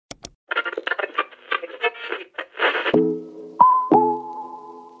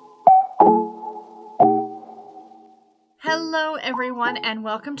Hello, everyone, and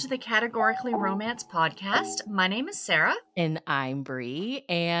welcome to the Categorically Romance podcast. My name is Sarah. And I'm Bree,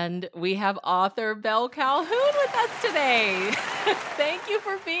 and we have author Belle Calhoune with us today. Thank you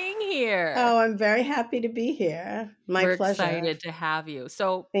for being here. Oh, I'm very happy to be here. We're Pleasure. excited to have you.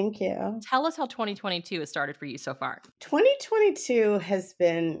 So Thank you. Tell us how 2022 has started for you so far. 2022 has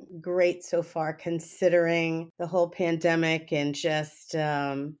been great so far, considering the whole pandemic and just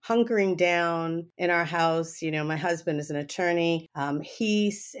hunkering down in our house. You know, my husband is an attorney.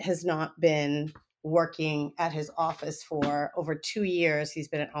 He has not been working at his office for over 2 years. He's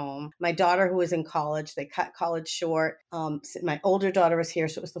been at home. My daughter, who was in college, they cut college short. My older daughter was here.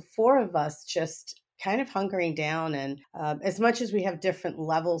 So it was the four of us just kind of hunkering down. And as much as we have different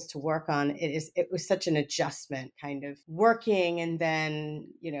levels to work on, it was such an adjustment, kind of working. And then,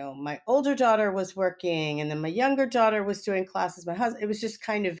 you know, my older daughter was working, and then my younger daughter was doing classes. My husband, it was just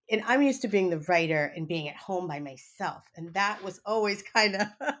kind of, and I'm used to being the writer and being at home by myself. And that was always kind of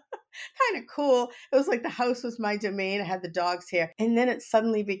cool. It was like the house was my domain. I had the dogs here. And then it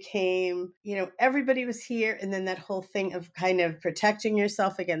suddenly became, you know, everybody was here. And then that whole thing of kind of protecting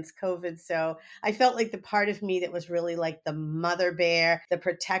yourself against COVID. So I felt like the part of me that was really like the mother bear, the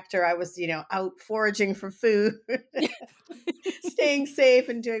protector. I was, you know, out foraging for food, staying safe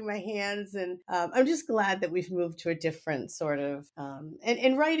and doing my hands. And I'm just glad that we've moved to a different sort of,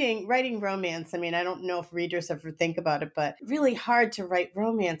 and writing romance. I mean, I don't know if readers ever think about it, but really hard to write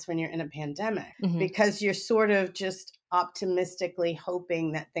romance when you're in a pandemic, because you're sort of just optimistically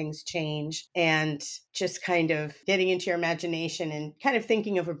hoping that things change and just kind of getting into your imagination and kind of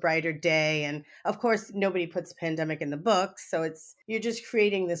thinking of a brighter day. And of course, nobody puts pandemic in the books. So you're just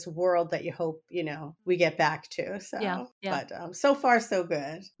creating this world that you hope, you know, we get back to. So, yeah. But so far, so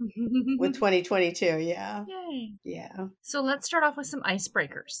good with 2022. Yeah. Yay. Yeah. So let's start off with some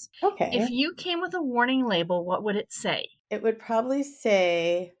icebreakers. Okay. If you came with a warning label, what would it say? It would probably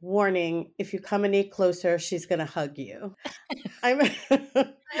say, warning, if you come any closer, she's going to hug you. I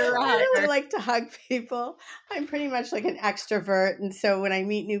really like to hug people. I'm pretty much like an extrovert. And so when I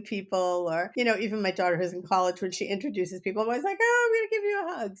meet new people, or, you know, even my daughter who's in college, when she introduces people, I'm always like, oh, I'm going to give you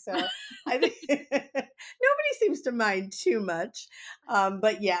a hug. So I think nobody seems to mind too much.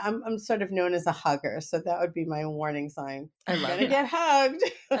 But yeah, I'm sort of known as a hugger. So that would be my warning sign. I love it. Get hugged.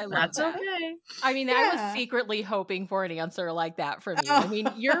 That's okay. I mean, I was secretly hoping for an answer like that from you. I mean,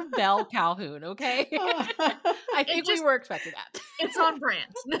 you're Belle Calhoune, okay? I think we were expecting that. It's on brand.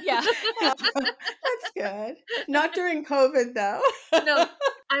 Yeah. That's good. Not during COVID, though. No,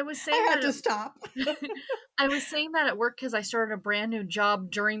 I was saying I had to stop. I was saying that at work because I started a brand new job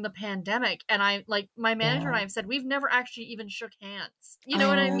during the pandemic, and my manager and I have said we've never actually even shook hands. You know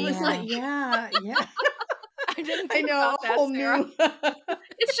what I mean? Yeah. I know, a whole new.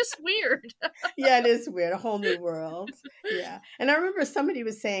 It's just weird. Yeah, it is weird. A whole new world. Yeah. And I remember somebody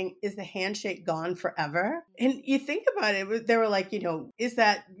was saying, is the handshake gone forever? And you think about it, they were like, you know, is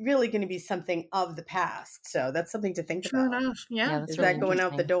that really going to be something of the past? So that's something to think about. True enough. Yeah. Is really that going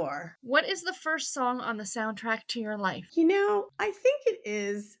out the door? What is the first song on the soundtrack to your life? You know, I think it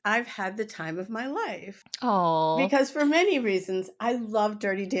is I've Had the Time of My Life. Oh. Because for many reasons, I love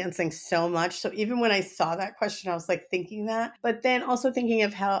Dirty Dancing so much. So even when I saw that question, I was like thinking that, but then also thinking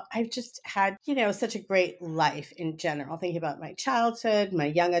of how I've just had, you know, such a great life in general, thinking about my childhood, my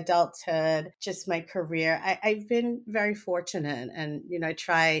young adulthood, just my career. I've been very fortunate. And, you know, I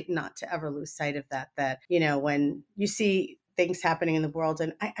try not to ever lose sight of that, you know, when you see things happening in the world.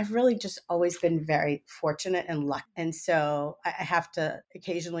 And I've really just always been very fortunate and lucky. And so I have to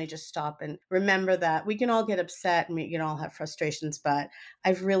occasionally just stop and remember that we can all get upset and we can all have frustrations, but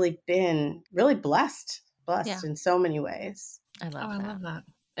I've really been really blessed in so many ways. I love I love that.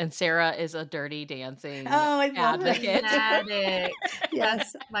 And Sarah is a Dirty Dancing advocate.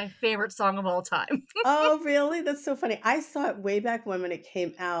 Yes, my favorite song of all time. Oh, really? That's so funny. I saw it way back when it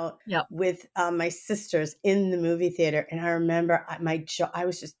came out with my sisters in the movie theater. And I remember I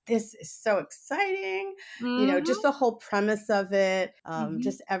was just, this is so exciting. You know, just the whole premise of it,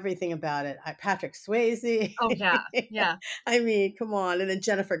 just everything about it. Patrick Swayze. Oh, yeah. Yeah. I mean, come on. And then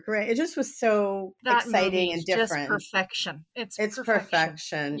Jennifer Grey. It just was so exciting and different. Just perfection. It's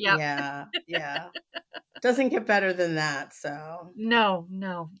perfection. Yeah. Doesn't get better than that. So no.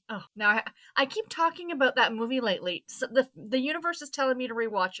 Oh, now I keep talking about that movie lately. So the universe is telling me to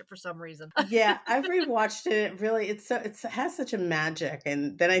rewatch it for some reason. Yeah, I've rewatched it. Really, it has such a magic.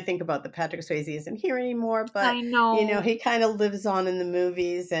 And then I think about the Patrick Swayze isn't here anymore, but I know, you know, he kind of lives on in the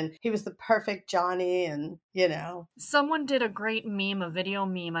movies, and he was the perfect Johnny. And you know, someone did a great meme, a video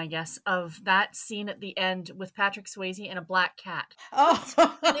meme, I guess, of that scene at the end with Patrick Swayze and a black cat.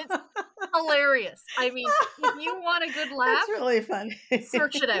 Oh. hilarious. I mean, if you want a good laugh, That's really fun.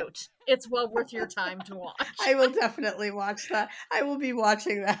 search it out. It's well worth your time to watch. I will definitely watch that. I will be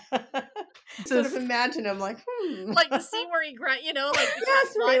watching that. Sort of imagine him like, Like the scene where he like the Yes,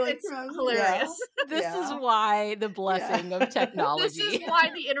 cat really, fly. like, It's yeah, hilarious. This is yeah, why the yeah. blessing of This is technology.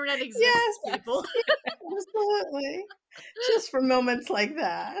 why the internet exists, Yes, people. absolutely. Just for moments like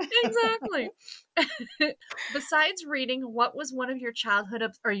that. Exactly. Besides reading, what was one of your childhood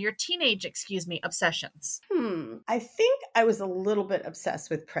or your teenage, obsessions? I think I was a little bit obsessed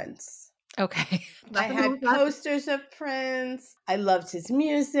with Prince. Okay. I Nothing wrong had with that. posters of Prince. I loved his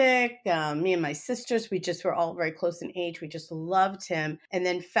music. Me and my sisters, we just were all very close in age. We just loved him. And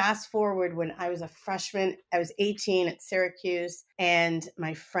then fast forward when I was a freshman, I was 18 at Syracuse, and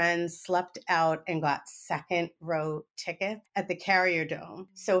my friends slept out and got second row tickets at the Carrier Dome.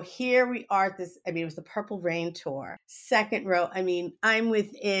 So here we are at this, it was the Purple Rain tour, second row. I'm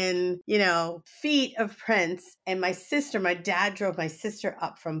within, feet of Prince. And my dad drove my sister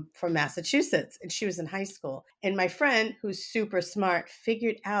up from Massachusetts, and she was in high school. And my friend, who's super smart,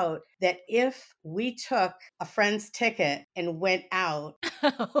 figured out that if we took a friend's ticket and went out,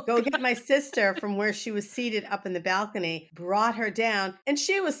 go get my sister from where she was seated up in the balcony, brought her down, and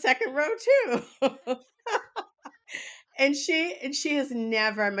she was second row too. And she has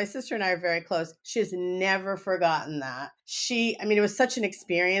never, my sister and I are very close. She has never forgotten that. It was such an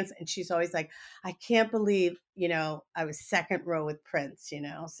experience. And she's always like, I can't believe, I was second row with Prince,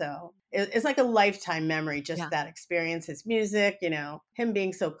 so it's like a lifetime memory, just that experience, his music, him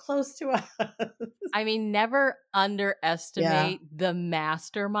being so close to us. Never underestimate the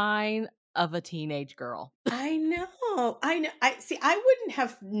mastermind of a teenage girl. I know. I wouldn't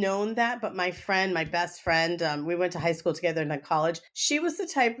have known that, but my best friend, we went to high school together and then college. She was the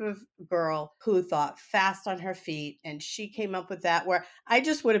type of girl who thought fast on her feet, and she came up with that where I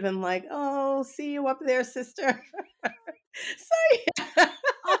just would have been like, "Oh, see you up there, sister." So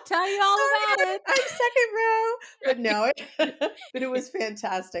I'll tell you all about it. I'm second row. But no, but it was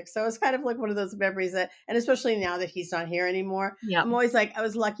fantastic. So it's kind of like one of those memories and especially now that he's not here anymore, I'm always like, I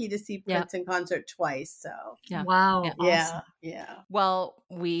was lucky to see Prince in concert twice. So wow. Yeah. Awesome. Yeah. Well,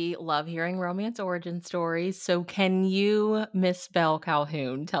 we love hearing romance origin stories. So can you, Miss Belle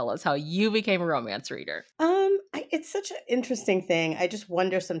Calhoune, tell us how you became a romance reader? It's such an interesting thing. I just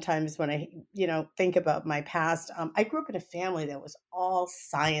wonder sometimes when I, think about my past. I grew up in a family that was all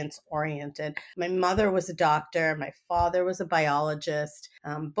science oriented. My mother was a doctor. My father was a biologist.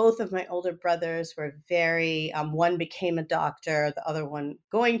 Both of my older brothers were very, one became a doctor, the other one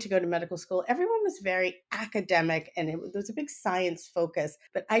going to go to medical school. Everyone was very academic and there was a big science focus,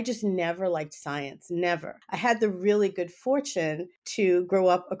 but I just never liked science, never. I had the really good fortune to grow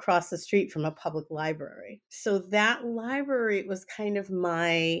up across the street from a public library. So that library was kind of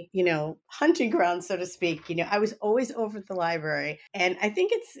my, hunting ground, so to speak. I was always over at the library. And I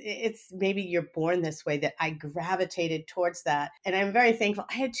think it's maybe you're born this way that I gravitated towards that. And I'm very thankful.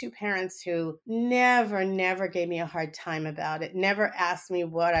 I had two parents who never gave me a hard time about it, never asked me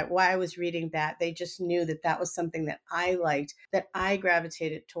why I was reading that. They just knew that was something that I liked, that I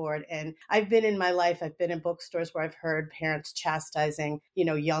gravitated toward. And I've been in bookstores where I've heard parents chastising,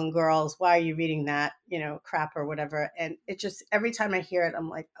 young girls, why are you reading that, crap or whatever. And it just, every time I hear it, I'm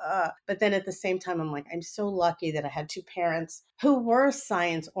like, but then at the same time, I'm like, I'm so lucky that I had two parents who were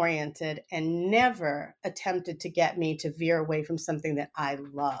science oriented and never attempted to get me to veer away from something that I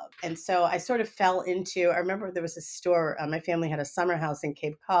love. And so I sort of fell into, I remember there was a store, my family had a summer house in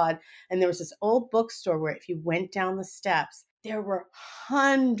Cape Cod, and there was this old bookstore where if you went down the steps, there were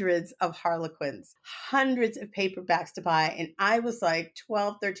hundreds of Harlequins, hundreds of paperbacks to buy. And I was like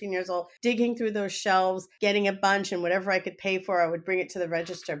 12, 13 years old, digging through those shelves, getting a bunch, and whatever I could pay for, I would bring it to the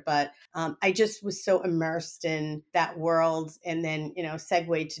register. But I just was so immersed in that world, and then,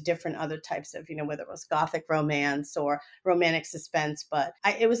 segued to different other types of, whether it was Gothic romance or romantic suspense. But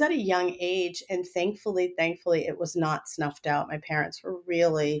it was at a young age. And thankfully, it was not snuffed out. My parents were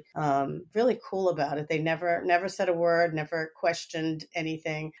really, really cool about it. They never said a word, never questioned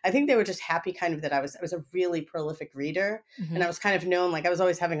anything. I think they were just happy kind of that I was a really prolific reader. Mm-hmm. And I was kind of known, like I was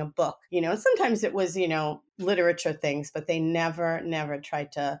always having a book, and sometimes it was, literature things, but they never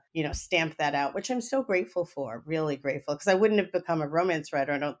tried to, stamp that out, which I'm so grateful for, really grateful, because I wouldn't have become a romance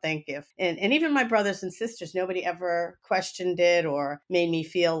writer, I don't think, and even my brothers and sisters, nobody ever questioned it or made me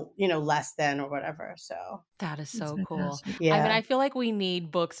feel, less than or whatever. So that is so cool. Yeah. I feel like we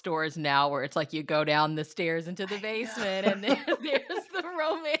need bookstores now where it's like you go down the stairs into the basement and there's the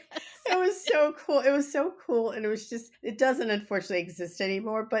romance. It was so cool. It was so cool. And it doesn't unfortunately exist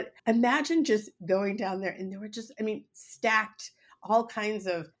anymore. But imagine just going down there and there were just, stacked all kinds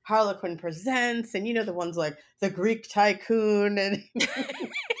of Harlequin presents, and the ones like the Greek Tycoon, and and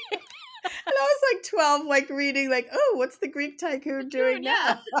I was like 12, like reading, like, oh, what's the Greek Tycoon doing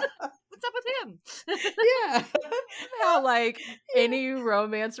Yeah. now? What's up with him? Yeah. How, like, any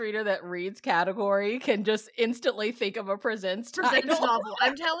romance reader that reads category can just instantly think of a presents Presents title. novel.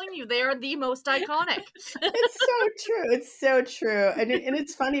 I'm telling you, they are the most iconic. It's so true. It's so true. And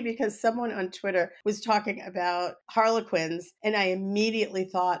it's funny because someone on Twitter was talking about Harlequins, and I immediately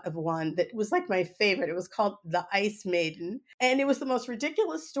thought of one that was like my favorite. It was called The Ice Maiden. And it was the most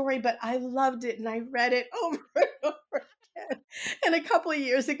ridiculous story, but I loved it and I read it over and over again. And a couple of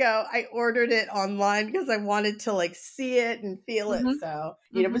years ago, I ordered it online because I wanted to like see it and feel it. Mhm. So,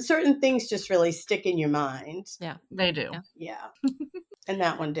 but certain things just really stick in your mind. Yeah. They do. Yeah. And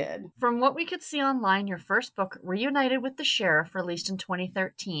that one did. From what we could see online, your first book, Reunited with the Sheriff, released in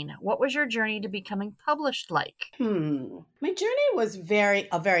 2013. What was your journey to becoming published like? My journey was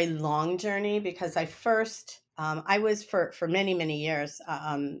a very long journey because I was for many, many years,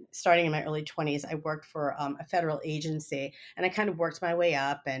 starting in my early 20s, I worked for a federal agency, and I kind of worked my way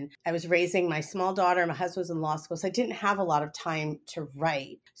up, and I was raising my small daughter. My husband was in law school, so I didn't have a lot of time to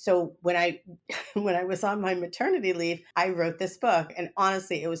write. So when I when I was on my maternity leave, I wrote this book, and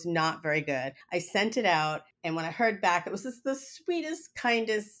honestly, it was not very good. I sent it out, and when I heard back, it was the sweetest,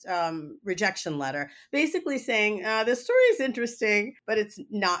 kindest rejection letter, basically saying, the story is interesting, but it's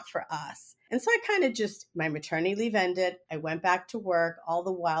not for us. And so I kind of my maternity leave ended. I went back to work. All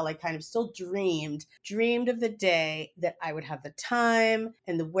the while, I kind of still dreamed of the day that I would have the time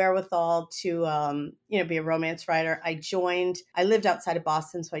and the wherewithal to, be a romance writer. I lived outside of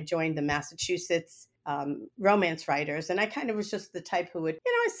Boston, so I joined the Massachusetts romance writers. And I kind of was just the type who would,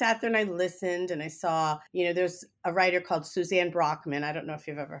 I sat there and I listened and I saw, there's a writer called Suzanne Brockman. I don't know if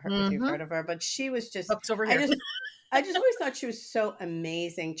you've ever heard, if you've heard of her, but she was just, Books over here. I just always thought she was so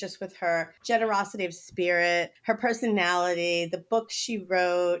amazing, just with her generosity of spirit, her personality, the books she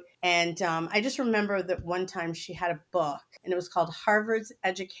wrote. And I just remember that one time she had a book, and it was called Harvard's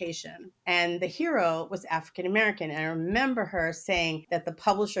Education. And the hero was African American. And I remember her saying that the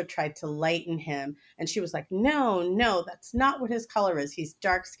publisher tried to lighten him. And she was like, no, that's not what his color is. He's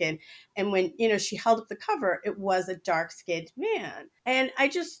dark skinned. And when, she held up the cover, it was a dark skinned man. And I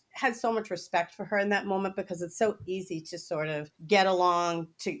just had so much respect for her in that moment because it's so easy to sort of get along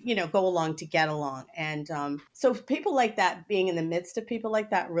to, go along to get along. And so people like that, being in the midst of people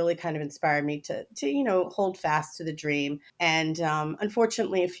like that, really kind of inspired me to hold fast to the dream. And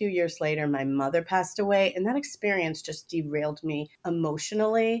unfortunately, a few years later, my mother passed away. And that experience just derailed me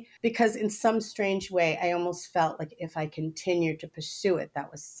emotionally because in some strange way, I almost felt like if I continued to pursue it,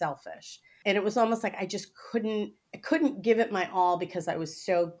 that was selfish. And it was almost like I couldn't give it my all because I was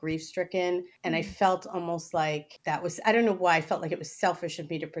so grief stricken. And I felt almost like I don't know why I felt like it was selfish of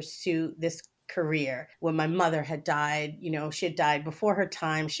me to pursue this career when my mother had died. She had died before her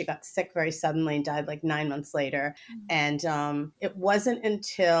time. She got sick very suddenly and died like 9 months later. And it wasn't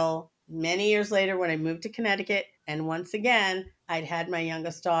until many years later when I moved to Connecticut, and once again, I'd had my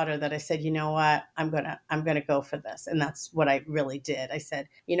youngest daughter, that I said, you know what, I'm gonna go for this. And that's what I really did. I said,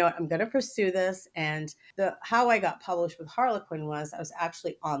 you know what, I'm gonna pursue this. And how I got published with Harlequin was I was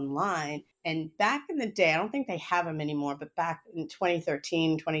actually online. And back in the day, I don't think they have them anymore, but back in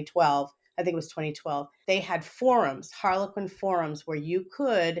 2013, 2012, I think it was 2012, they had forums, Harlequin forums, where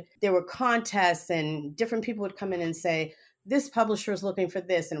there were contests and different people would come in and say, this publisher is looking for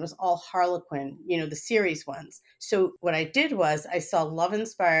this. And it was all Harlequin, the series ones. So what I did was I saw Love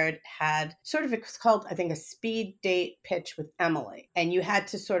Inspired had sort of, it's called, I think, a speed date pitch with Emily. And you had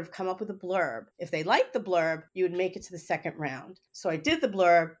to sort of come up with a blurb. If they liked the blurb, you would make it to the second round. So I did the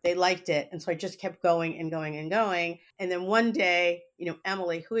blurb, they liked it. And so I just kept going and going and going. And then one day,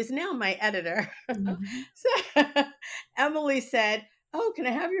 Emily, who is now my editor, so Emily said, oh, can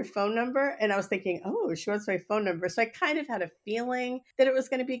I have your phone number? And I was thinking, oh, she wants my phone number. So I kind of had a feeling that it was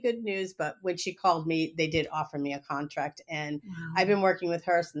going to be good news. But when she called me, they did offer me a contract. And I've been working with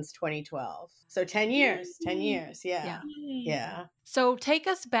her since 2012. So 10 years. Yeah. So take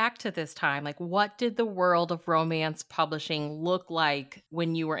us back to this time. Like, what did the world of romance publishing look like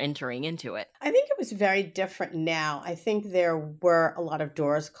when you were entering into it? I think it was very different now. I think there were a lot of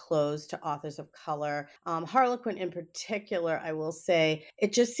doors closed to authors of color. Harlequin in particular, I will say,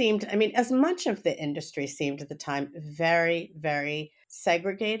 it just seemed, as much of the industry seemed at the time, very, very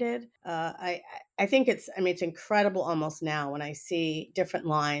segregated. I I think it's incredible almost now when I see different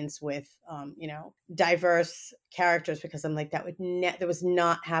lines with, diverse characters, because I'm like, that was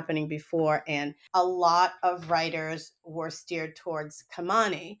not happening before. And a lot of writers were steered towards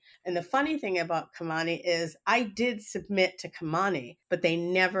Kamani. And the funny thing about Kamani is I did submit to Kamani, but they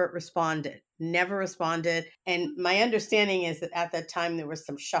never responded. And my understanding is that at that time there was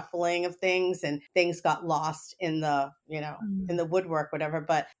some shuffling of things and things got lost in the woodwork, whatever.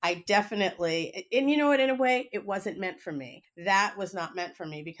 But I definitely, and you know what, in a way, it wasn't meant for me. That was not meant for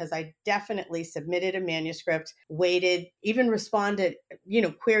me, because I definitely submitted a manuscript, waited, even responded,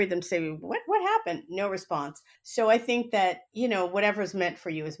 queried them to say, what happened? No response. So I think that, whatever's meant for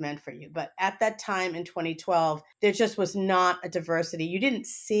you is meant for you. But at that time in 2012, there just was not a diversity. You didn't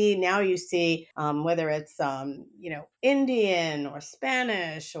see, now you see, whether it's, Indian or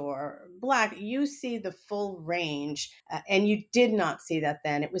Spanish or Black, you see the full range. And you did not see that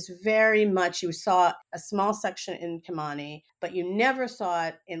then. It was very much, you saw a small section in Kamani, but you never saw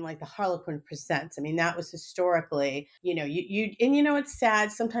it in like the Harlequin Presents. I mean, that was historically, it's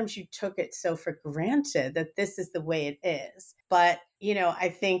sad. Sometimes you took it so for granted that this is the way it is. But, I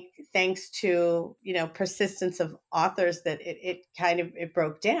think thanks to, persistence of authors that it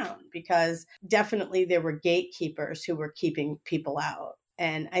broke down, because definitely there were gatekeepers who were keeping people out.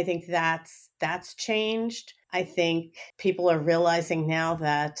 And I think that's changed. I think people are realizing now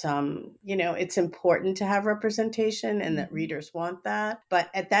that, it's important to have representation and that readers want that. But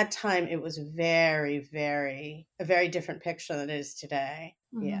at that time, it was a very different picture than it is today.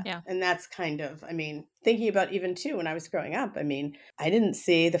 Yeah. And that's kind of, thinking about even too, when I was growing up, I didn't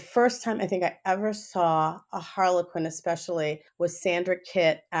see, the first time I think I ever saw a Harlequin, especially, was Sandra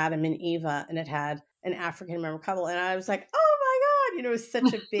Kitt, Adam and Eva, and it had an African American couple. And I was like, oh my God, it was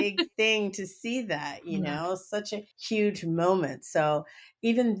such a big thing to see that, such a huge moment. So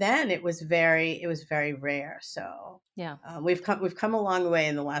even then it was very rare. So yeah, we've come a long way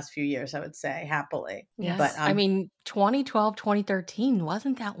in the last few years, I would say, happily. Yes. But 2012, 2013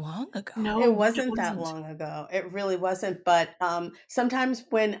 wasn't that long ago. No, it wasn't that long ago. It really wasn't. But sometimes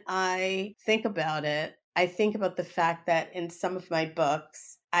when I think about it, I think about the fact that in some of my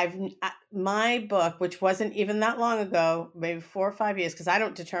books, my book, which wasn't even that long ago, maybe 4 or 5 years, because I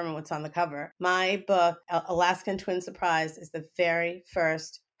don't determine what's on the cover. My book, Alaskan Twin Surprise, is the very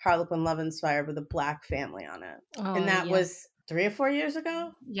first Harlequin love inspired with a Black family on it. Oh, and that was 3 or 4 years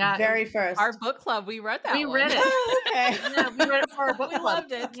ago? Yeah. Very first. Our book club, we read that We one. read it. Oh, okay. Yeah, we read it for our book We club.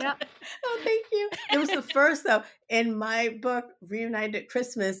 loved it. Yeah. Oh, thank you. It was the first, though. In my book, Reunited at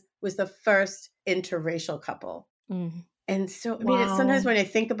Christmas was the first interracial couple. Mm. And so, Wow. sometimes when I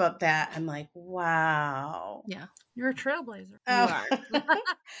think about that, I'm like, wow. Yeah. You're a trailblazer. Oh.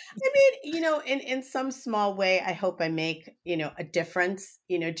 You are. In some small way, I hope I make, a difference,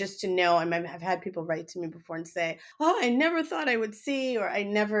 just to know. I've had people write to me before and say, oh, I never thought I would see, or I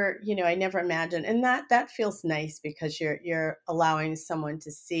never imagined. And that feels nice, because you're allowing someone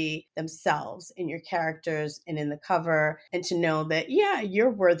to see themselves in your characters and in the cover, and to know that, yeah,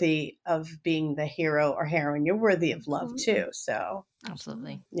 you're worthy of being the hero or heroine. You're worthy of love too. So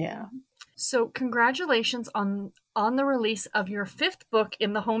Absolutely. yeah. So congratulations on the release of your 5th book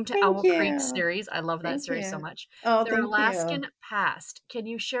in the Home to Owl Creek series. I love that series so much. Oh, Their Alaskan Past. Can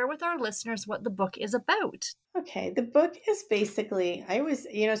you share with our listeners what the book is about? Okay, the book is basically, I always,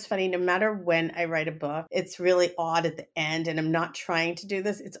 it's funny, no matter when I write a book, it's really odd at the end, and I'm not trying to do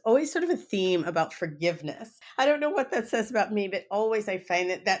this. It's always sort of a theme about forgiveness. I don't know what that says about me, but always I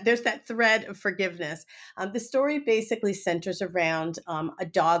find that there's that thread of forgiveness. The story basically centers around a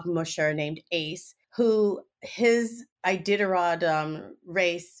dog musher named Ace, who his Iditarod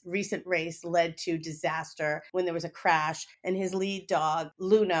recent race led to disaster when there was a crash, and his lead dog,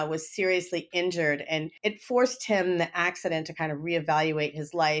 Luna, was seriously injured, and it forced him, the accident, to kind of reevaluate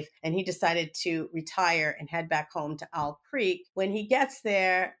his life, and he decided to retire and head back home to Owl Creek. When he gets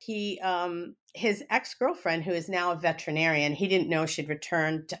there, his ex-girlfriend, who is now a veterinarian, he didn't know she'd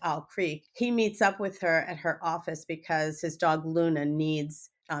returned to Owl Creek. He meets up with her at her office because his dog Luna needs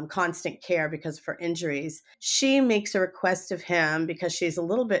constant care because of her injuries. She makes a request of him because she's a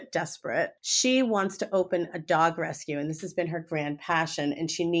little bit desperate. She wants to open a dog rescue, and this has been her grand passion, and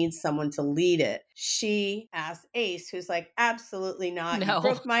she needs someone to lead it. She asks Ace, who's like, absolutely not. No. You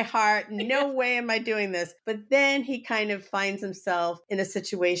broke my heart. No way am I doing this. But then he kind of finds himself in a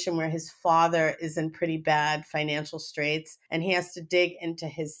situation where his father is in pretty bad financial straits, and he has to dig into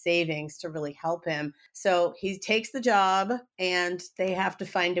his savings to really help him. So he takes the job, and they have to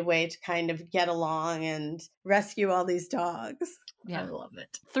find a way to kind of get along and rescue all these dogs. Yeah. I love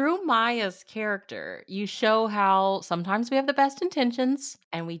it. Through Maya's character, you show how sometimes we have the best intentions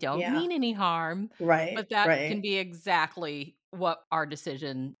and we don't mean any harm, Right, but that can right, be exactly what our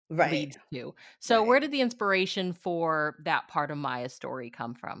decision right, leads to. So where right. did the inspiration for that part of Maya's story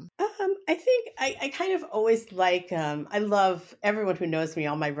come from? I think I kind of always like, I love everyone who knows me,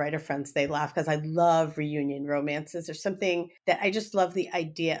 all my writer friends, they laugh because I love reunion romances. There's something that I just love the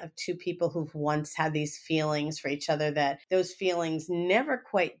idea of two people who've once had these feelings for each other, that those feelings never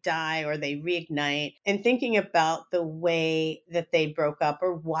quite die or they reignite. And thinking about the way that they broke up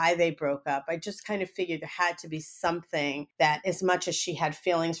or why they broke up, I just kind of figured there had to be something that, as much as she had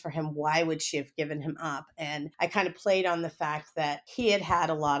feelings for him, why would she have given him up? And I kind of played on the fact that he had had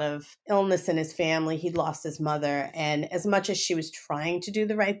a lot of illness in his family. He'd lost his mother. And as much as she was trying to do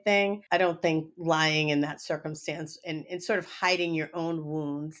the right thing, I don't think lying in that circumstance and sort of hiding your own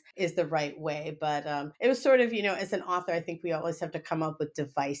wounds is the right way. But it was sort of, as an author, I think we always have to come up with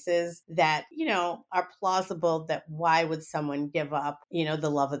devices that, are plausible, that why would someone give up, the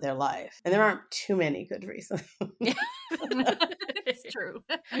love of their life? And there aren't too many good reasons. It's true.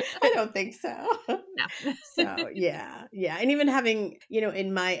 I don't think so. No. So, yeah, yeah. And even having,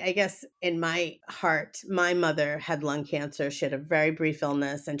 I guess in my heart, my mother had lung cancer. She had a very brief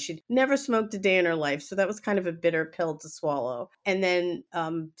illness and she'd never smoked a day in her life. So that was kind of a bitter pill to swallow. And then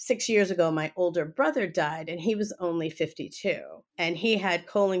 6 years ago, my older brother died and he was only 52 and he had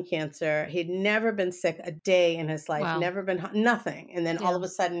colon cancer. He'd never been sick a day in his life, Wow. never been nothing. And then all Yeah. of a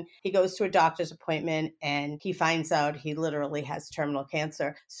sudden he goes to a doctor's appointment and he finds out he literally has terminal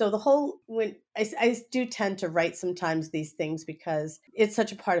cancer. So the whole, when I do tend to write sometimes these things because it's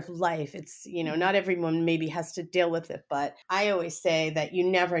such a part of life. It's, not everyone maybe has to deal with it, but I always say that you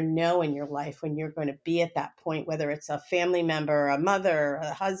never know in your life when you're going to be at that point, whether it's a family member, a mother,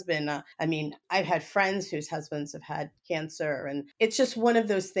 a husband. I mean, I've had friends whose husbands have had cancer, and it's just one of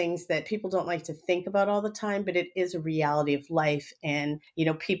those things that people don't like to think about all the time, but it is a reality of life, and,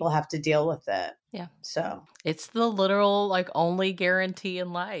 people have to deal with it. Yeah. So, It's the literal, like, only guarantee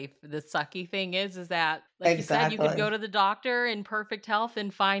in life. The sucky thing is that, like you said, you could go exactly. to the doctor in perfect health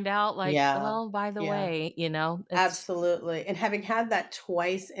and find out, like, Yeah. "Well, by the Yeah. way," it's Absolutely. And having had that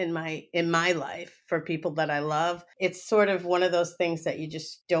twice in my life for people that I love, it's sort of one of those things that you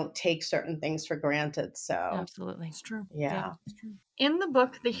just don't take certain things for granted. So, absolutely. It's true. Yeah. yeah. It's true. In the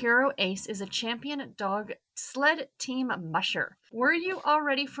book, the hero Ace is a champion dog sled team musher. Were you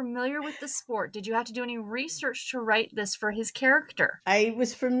already familiar with the sport? Did you have to do any research to write this for his character? I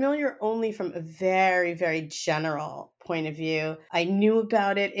was familiar only from a very, very general point of view. I knew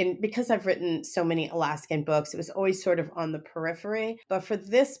about it, and because I've written so many Alaskan books, it was always sort of on the periphery. But for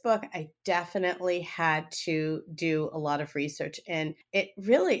this book, I definitely had to do a lot of research, and it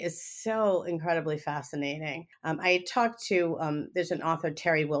really is so incredibly fascinating. I had talked to, there's an author,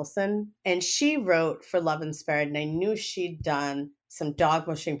 Terry Wilson, and she wrote for Love Inspired, and I knew she'd done some dog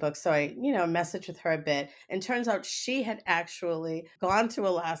mushing books. So I, messaged with her a bit. And turns out she had actually gone to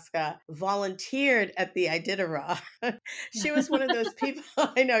Alaska, volunteered at the Iditarod. She was one of those people.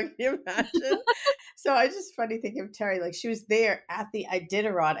 I know, can you imagine? So I just funny thinking of Terry, like she was there at the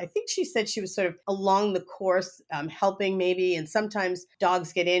Iditarod. I think she said she was sort of along the course, helping maybe. And sometimes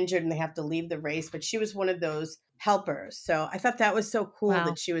dogs get injured and they have to leave the race, but she was one of those helpers. So I thought that was so cool that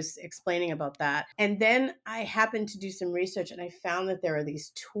Wow. she was explaining about that. And then I happened to do some research and I found that there are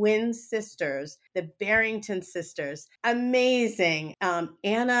these twin sisters, the Barrington sisters, amazing.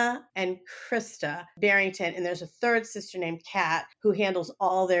 Anna and Krista Barrington. And there's a third sister named Kat who handles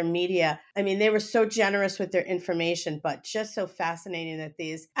all their media. I mean, they were so generous with their information, but just so fascinating that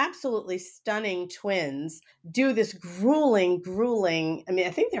these absolutely stunning twins do this grueling. I mean,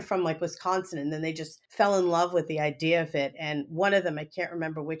 I think they're from like Wisconsin, and then they just fell in love with the idea of it. And one of them, I can't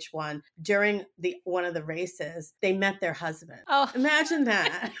remember which one, during the one of the races, they met their husband. Oh. Imagine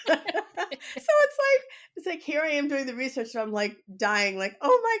that. So it's like here I am doing the research, and I'm like dying, like,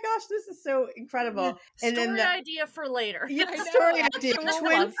 oh my gosh, this is so incredible. And then Story idea for later. yeah, I know, story idea.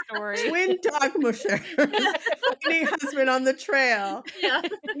 actual love story. Twin dog musher. Finding husband on the trail. Yeah.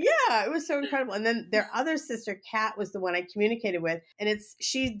 Yeah, it was so incredible. And then their other sister, Kat, was the one I communicated with. And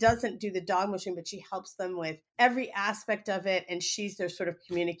she doesn't do the dog mushing, but she helps them with every aspect of it. And she's their sort of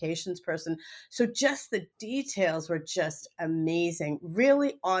communications person. So just the details were just amazing,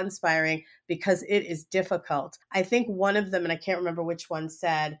 really awe-inspiring because it is difficult. I think one of them, and I can't remember which one,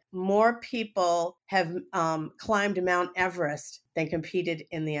 said more people have climbed Mount Everest than competed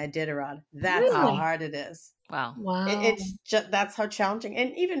in the Iditarod. That's how Wow. hard it is. Wow. Wow. It's just that's how challenging.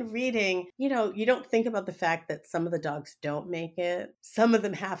 And even reading, you don't think about the fact that some of the dogs don't make it. Some of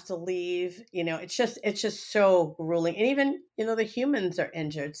them have to leave. It's just so grueling. And even the humans are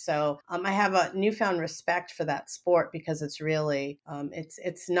injured. So I have a newfound respect for that sport because it's really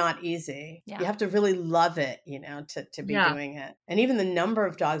it's not easy. You Yeah. have to really love it, to be Yeah. doing it. And even the number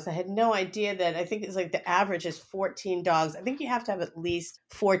of dogs, I had no idea that. I think it's like the average is 14 dogs. I think you have to have at least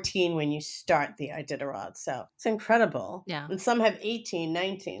 14 when you start the Iditarod. So it's incredible. Yeah. And some have 18,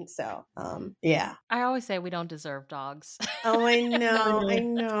 19. So yeah. I always say we don't deserve dogs. Oh, I know, I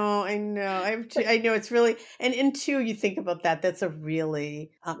No. know, I know. I know it's really, and two, you think about that. That's a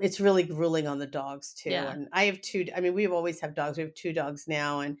really, it's really grueling on the dogs too. Yeah. And I have two. I mean, we've always have dogs. We have two dogs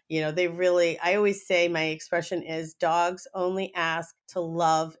now, and they really. I always say my expression is dogs only ask to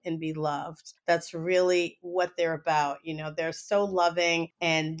love and be loved. That's really what they're about. They're so loving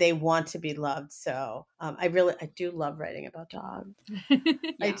and they want to be loved. So I do love writing about dogs.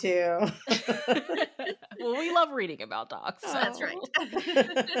 I Yeah. do. Well, we love reading about dogs. That's So.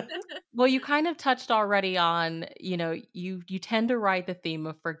 right. Well, you kind of touched already on, you tend to write the theme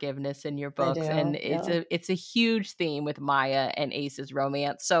of forgiveness in your I books, and do. it's Yeah. a huge theme with Maya and Ace's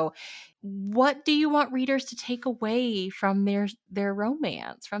romance. So, what do you want readers to take away from their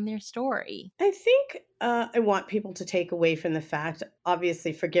romance, from their story? I think I want people to take away from the fact,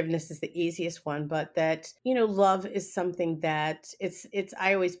 obviously, forgiveness is the easiest one, but that, love is something that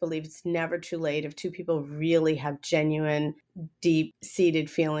I always believe it's never too late if two people really have genuine, deep seated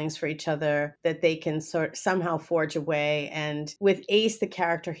feelings for each other, that they can somehow forge a way. And with Ace, the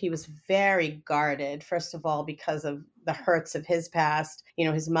character, he was very guarded, first of all, because of the hurts of his past.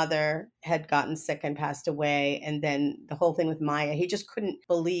 His mother had gotten sick and passed away. And then the whole thing with Maya, he just couldn't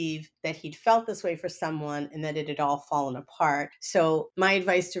believe that he'd felt this way for someone and that it had all fallen apart. So my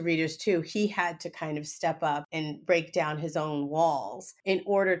advice to readers too, he had to kind of step up and break down his own walls in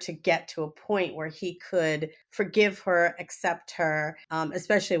order to get to a point where he could forgive her, accept her,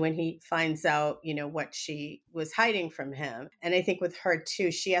 especially when he finds out, what she was hiding from him. And I think with her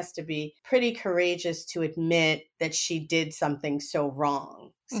too, she has to be pretty courageous to admit that she did something so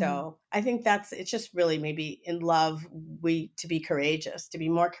wrong. Mhm. So I think it's just really maybe in love, to be courageous, to be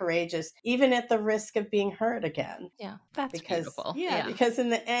more courageous, even at the risk of being hurt again. Yeah, that's Because, beautiful. yeah, Yeah. because in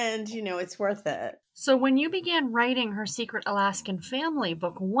the end, it's worth it. So, when you began writing her Secret Alaskan Family,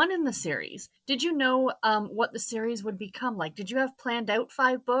 book one in the series, did you know what the series would become? Like, did you have planned out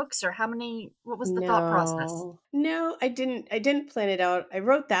 5 books, or how many? What was the thought process? No, I didn't. I didn't plan it out. I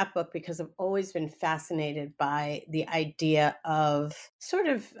wrote that book because I've always been fascinated by the idea of sort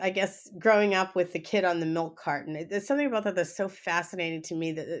of, I guess, growing up with the kid on the milk carton. There's something about that that's so fascinating to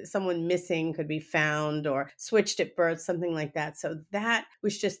me, that someone missing could be found or switched at birth, something like that. So that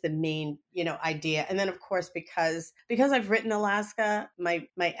was just the main, idea. And then of course, because I've written Alaska, my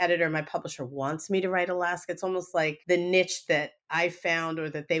editor, my publisher wants me to write Alaska. It's almost like the niche that I found, or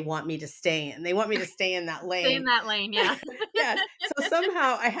that they want me to stay in. They want me to stay in that Stay in lane. that lane, yeah. Yes. So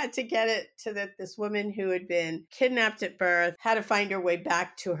somehow I had to get it to that this woman who had been kidnapped at birth had to find her way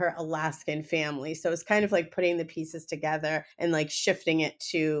back to her Alaskan family. So it's kind of like putting the pieces together and like shifting it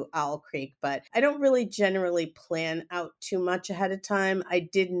to Owl Creek. But I don't really generally plan out too much ahead of time. I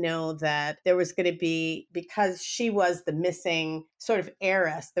did know that there was going to be, because she was the missing sort of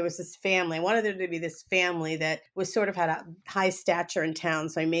heiress, there was this family. I wanted there to be this family that was sort of had a high stature in town.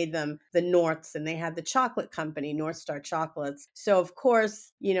 So I made them the Norths, and they had the chocolate company, North Star Chocolates. So of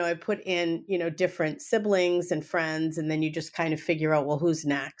course, I put in, different siblings and friends, and then you just kind of figure out, well, who's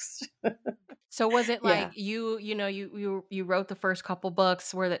next? So was it like Yeah. you wrote the first couple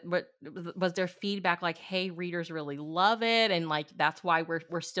books, where that what was there feedback like, hey, readers really love it, and like that's why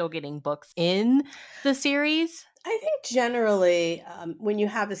we're still getting books in the series? I think generally, when you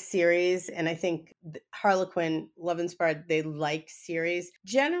have a series, and I think Harlequin, Love Inspired, they like series.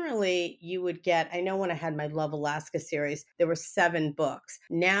 Generally, you would get. I know when I had my Love Alaska series, there were 7 books.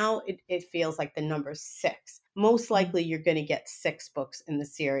 Now it feels like the number 6. Most Mhm. likely, you're going to get 6 books in the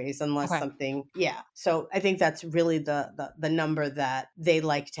series, unless Okay. something. Yeah. So I think that's really the number that they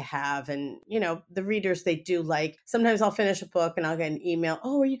like to have, and the readers, they do like. Sometimes I'll finish a book and I'll get an email.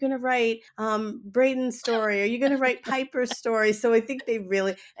 Oh, are you going to write Braden's story? Are you going to write Piper's story? So I think they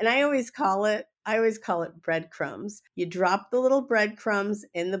really, and I always call it I always call it breadcrumbs. You drop the little breadcrumbs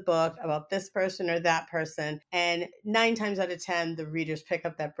in the book about this person or that person, and 9 times out of 10, the readers pick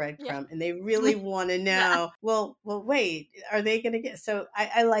up that Yeah. breadcrumb and they really want to know, well, wait, are they going to get, so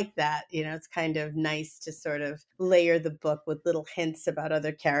I like that, it's kind of nice to sort of layer the book with little hints about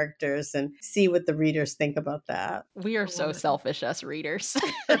other characters and see what the readers think about that. We are so it. selfish as readers.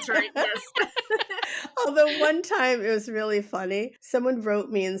 That's right. Yes. Although one time it was really funny. Someone wrote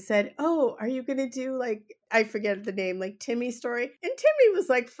me and said, "Oh, are you going to do like, I forget the name, like Timmy's story?" And Timmy was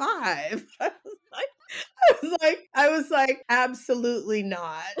like 5. I was like, absolutely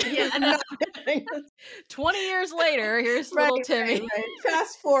not. Yeah. It's not happening. 20 years later, here's Right, little Timmy. right.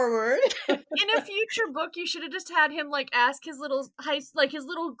 Fast forward. In a future book, you should have just had him like ask his little his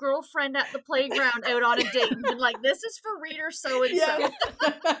little girlfriend at the playground out on a date and been like, "This is for reader so and so." Yes.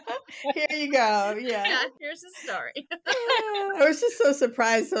 Here you go. Yeah. Yeah, here's his story. I was just so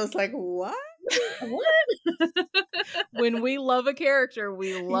surprised. I was like, what? What? When we love a character,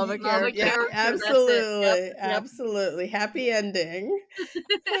 we love a Love a character. Yeah, character, that's it. absolutely. Yep. Absolutely. Happy ending.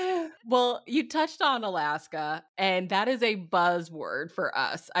 Well, you touched on Alaska, and that is a buzzword for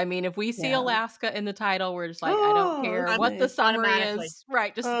us. I mean, if we see Yeah. Alaska in the title, we're just like, I don't Oh, care that's what the nice. summary Automatically. is.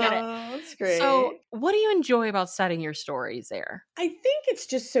 Right, just get it. Oh, that's great. So, what do you enjoy about setting your stories there? I think it's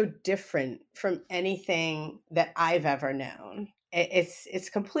just so different from anything that I've ever known. It's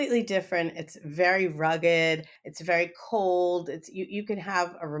completely different. It's very rugged. It's very cold. You can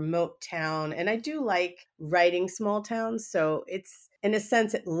have a remote town, and I do like writing small towns. So it's, in a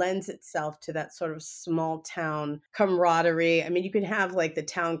sense, it lends itself to that sort of small town camaraderie. I mean, you can have like the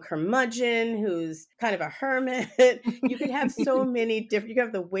town curmudgeon who's kind of a hermit. You could have so many different, you can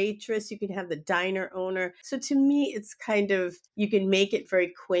have the waitress, you can have the diner owner. So to me, it's kind of, you can make it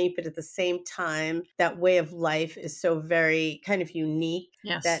very quaint, but at the same time, that way of life is so very kind of unique.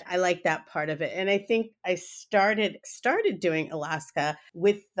 Yes. That I like that part of it. And I think I started doing Alaska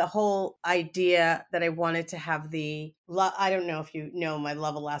with the whole idea that I wanted to have I don't know if you know my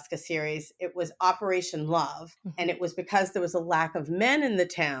Love Alaska series. It was Operation Love. And it was because there was a lack of men in the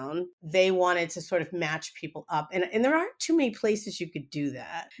town. They wanted to sort of match people up. And there aren't too many places you could do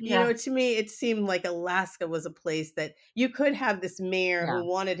that. Yeah. To me, it seemed like Alaska was a place that you could have this mayor who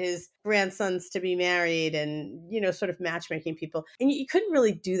wanted his grandsons to be married and, sort of matchmaking people. And you couldn't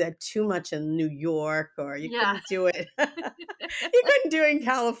really do that too much in New York, or you couldn't do it. You couldn't do it in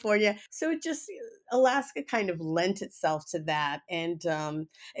California. So it just, Alaska kind of lent itself to that. And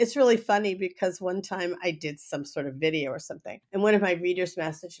it's really funny because one time I did some sort of video or something, and one of my readers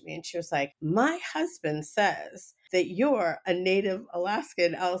messaged me and she was like, "My husband says that you're a native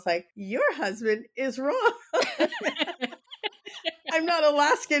Alaskan." I was like, "Your husband is wrong." I'm not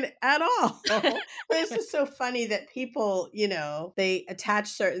Alaskan at all. But it's just so funny that people, they attach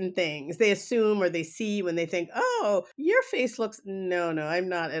certain things. They assume or they see when they think, "Oh, your face looks," no, I'm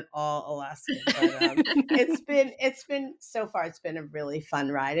not at all Alaskan. But it's been so far, it's been a really fun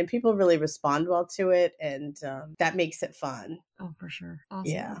ride, and people really respond well to it. And that makes it fun. Oh, for sure.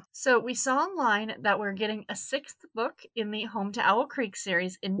 Awesome. Yeah. So we saw online that we're getting a 6th book in the Home to Owl Creek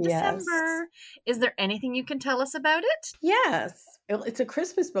series in December. Is there anything you can tell us about it? Yes. It's a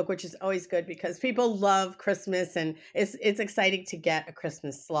Christmas book, which is always good because people love Christmas, and it's exciting to get a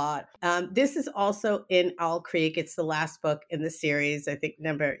Christmas slot. This is also in Owl Creek. It's the last book in the series, I think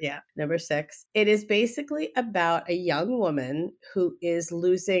number 6. It is basically about a young woman who is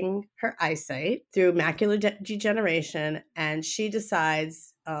losing her eyesight through macular degeneration, and she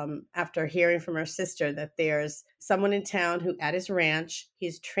decides, after hearing from her sister, that there's someone in town who, at his ranch,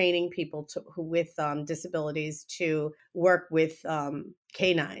 he's training people with disabilities to work with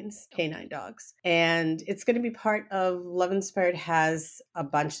canine dogs. And it's going to be part of Love Inspired has a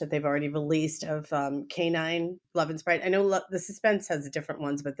bunch that they've already released of canine Love Inspired. I know the Suspense has different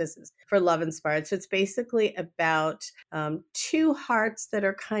ones, but this is for Love Inspired. So it's basically about 2 hearts that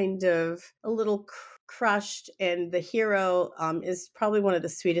are kind of a little crushed, and the hero is probably one of the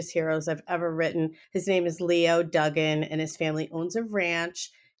sweetest heroes I've ever written. His name is Leo Duggan, and his family owns a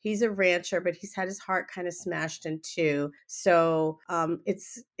ranch. He's a rancher, but he's had his heart kind of smashed in 2. So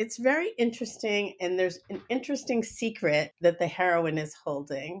it's very interesting, and there's an interesting secret that the heroine is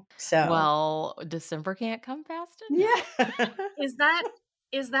holding. So Well, December can't come fast enough. Yeah.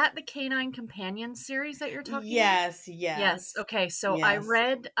 Is that the Canine Companion series that you're talking Yes. about? Yes. Okay. So I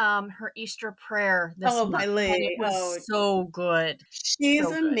read her Easter prayer this month, by and Lee. it was so good. She's So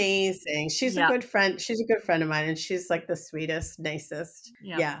good. amazing. She's a good friend. She's a good friend of mine, and she's like the sweetest, nicest.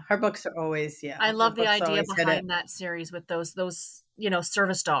 Yeah. Her books are always, I love the idea behind that series with those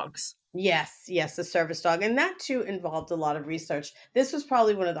service dogs. Yes, yes, the service dog. And that too involved a lot of research. This was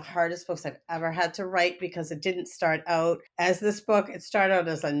probably one of the hardest books I've ever had to write because it didn't start out as this book. It started out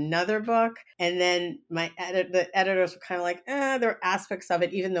as another book. And then the editors were kind of like, there were aspects of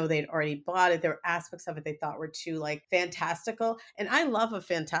it, even though they'd already bought it, there were aspects of it they thought were too like fantastical. And I love a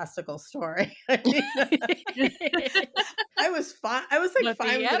fantastical story. I mean, I was fine. I was like But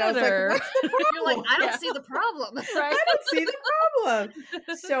fine the with it. I was like, editor, what's the You're like, problem? I don't Yeah. see the problem. right? I don't see the problem.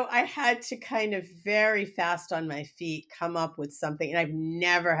 So I had to kind of very fast on my feet come up with something. And I've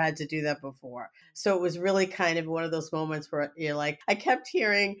never had to do that before. So it was really kind of one of those moments where you're like, I kept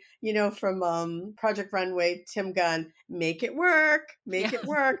hearing, from Project Runway, Tim Gunn, make it work, make Yeah. it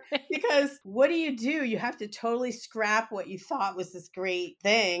work. Because what do? You have to totally scrap what you thought was this great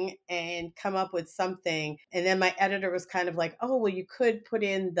thing and come up with something. And then my editor was kind of like, oh, well, you could put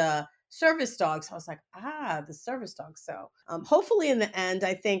in the service dog. So I was like, the service dog. So hopefully in the end,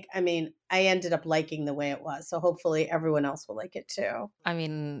 I ended up liking the way it was. So hopefully everyone else will like it too. I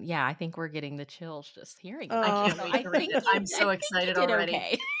mean, yeah, I think we're getting the chills just hearing I about it. Oh, can't So wait I to read think it. you, I'm I so think you excited did already.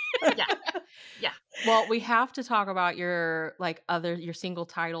 okay. Yeah. Yeah. Well, we have to talk about your your single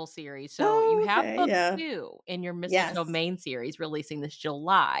title series. So you oh have okay. book Yeah. 2 in your Mistletoe Yes. main series releasing this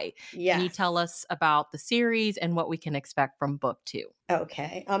July. Can you tell Yes. us about the series and what we can expect from book 2?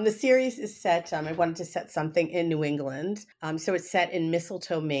 Okay. The series is set. I wanted to set something in New England. So it's set in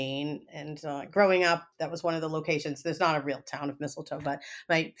Mistletoe, Maine. And growing up, that was one of the locations. There's not a real town of Mistletoe, but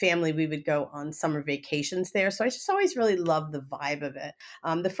my family, we would go on summer vacations there. So I just always really loved the vibe of it.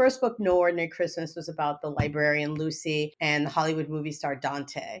 The first book, No Ordinary Christmas, was about the librarian Lucy and the Hollywood movie star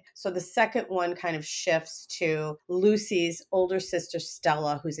Dante. So the second one kind of shifts to Lucy's older sister,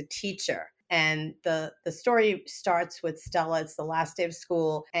 Stella, who's a teacher. And the story starts with Stella. It's the last day of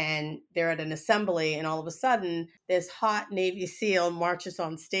school, and they're at an assembly, and all of a sudden, this hot Navy SEAL marches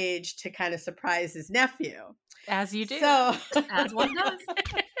on stage to kind of surprise his nephew. As you do. So, As one does.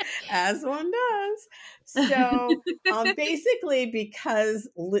 as one does. So, basically, because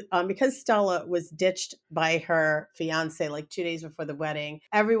Stella was ditched by her fiance like 2 days before the wedding,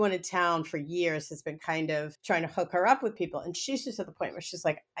 everyone in town for years has been kind of trying to hook her up with people, and she's just at the point where she's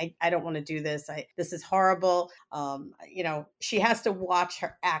like, I don't want to do this. This is horrible. She has to watch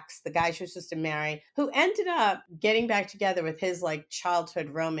her ex, the guy she was supposed to marry, who ended up getting back together with his like childhood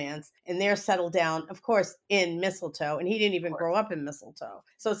romance, and they're settled down, of course, in Mistletoe, and he didn't even grow up in Mistletoe.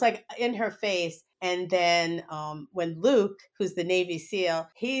 So it's like in her face. And then when Luke, who's the Navy SEAL,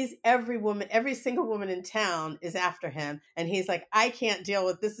 every single woman in town is after him. And he's like, I can't deal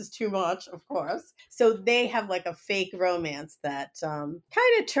with this, is too much, of course. So they have like a fake romance that kind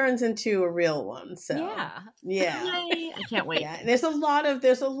of turns into a real one. So Yeah. yeah. Yay. I can't wait. Yeah. And there's a lot of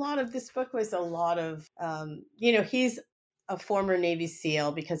this book was a lot of he's a former Navy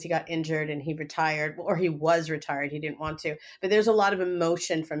SEAL because he got injured and he retired, or he was retired. He didn't want to, but there's a lot of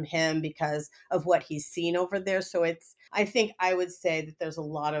emotion from him because of what he's seen over there. So I think I would say that there's a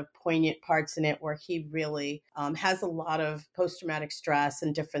lot of poignant parts in it where he really has a lot of post-traumatic stress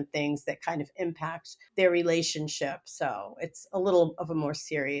and different things that kind of impact their relationship. So it's a little of a more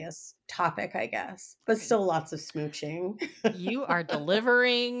serious topic, I guess, but still lots of smooching. You are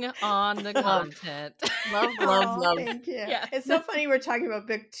delivering on the Love. content. Love, love, Oh, love. thank you. Yes. It's so funny we're talking about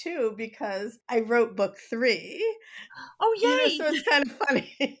book 2 because I wrote book 3. Oh, yay. So it's kind of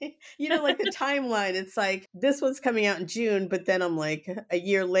funny. Like the timeline, it's like this one's coming out in June, but then I'm like a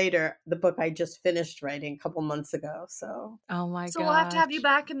year later, the book I just finished writing a couple months ago. So Oh my So we'll have to have you gosh.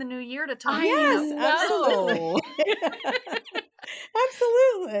 back in the new year to talk. I yes, know. absolutely.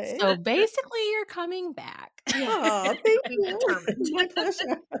 Absolutely. So basically, you're coming back. Oh, thank I'm you. determined. My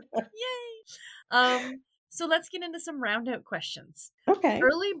pleasure. Yay. So let's get into some round out questions. Okay.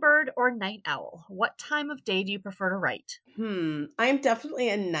 Early bird or night owl? What time of day do you prefer to write? I'm definitely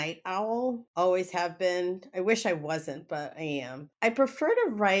a night owl. Always have been. I wish I wasn't, but I am. I prefer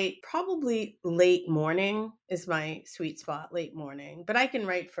to write probably late morning is my sweet spot, late morning. But I can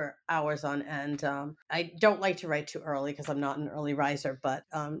write for hours on end. I don't like to write too early because I'm not an early riser, but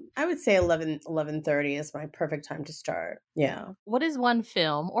I would say 11:30 is my perfect time to start. Yeah. What is one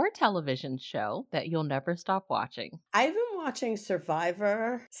film or television show that you'll never stop watching? I've been watching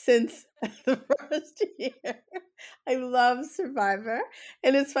Survivor since the first year. I love Survivor.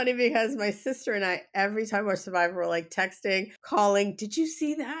 And it's funny because my sister and I, every time we're Survivor, we're like texting, calling, did you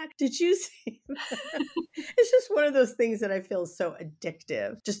see that? Did you see that? It's just one of those things that I feel so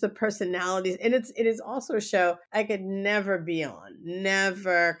addictive. Just the personalities. And it is also a show I could never be on.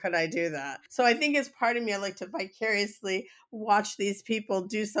 Never could I do that. So I think as part of me, I like to vicariously watch these people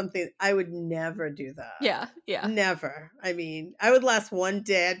do something. I would never do that. Yeah, yeah. Never. I mean, I would last one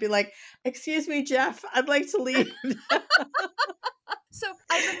day. I'd be like, excuse me, Jeff, I'd like to leave. So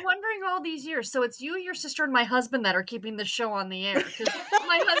I've been wondering all these years. So it's you, your sister, and my husband that are keeping the show on the air because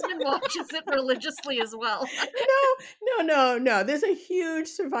my husband watches it religiously as well. No. There's a huge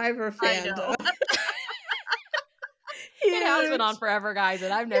Survivor I know. fandom. It has been Huge. on forever, guys,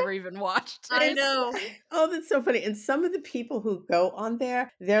 and I've never even watched it. I know. Oh, that's so funny. And some of the people who go on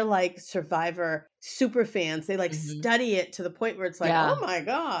there, they're like Survivor super fans. They like Mhm. study it to the point where it's like, Yeah. oh my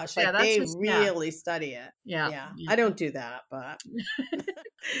gosh, Yeah, like that's they just- yeah. really study it. Yeah. Yeah. I don't do that, but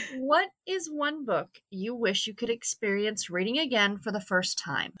What is one book you wish you could experience reading again for the first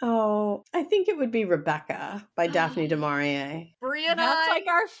time? oh, I think it would be Rebecca by Daphne du Maurier. Brie and That's I like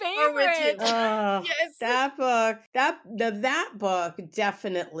our are with you. favorite. Oh, Yes. that book, that book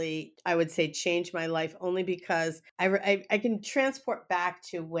definitely, I would say, changed my life only because I can transport back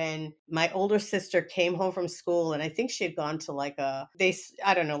to when my older sister came home from school, and I think she had gone to like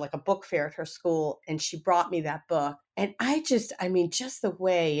I don't know, like a book fair at her school, and she brought me that book. And I mean, just the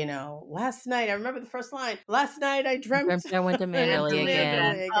way, last night, I remember the first line, last night I dreamt I went to Manderley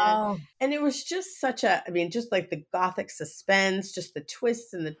again. Oh, and it was just just like the gothic suspense, just the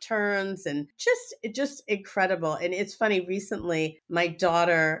twists and the turns, and just incredible. And it's funny, recently, my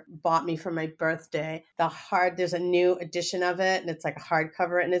daughter bought me for my birthday there's a new edition of it, and it's like a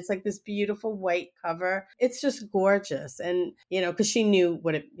hardcover, and it's like this beautiful white cover. It's just gorgeous. And, because she knew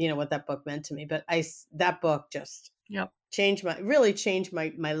what that book meant to me, but that book just yep. really changed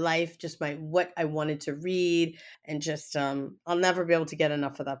my life, just what I wanted to read, and just I'll never be able to get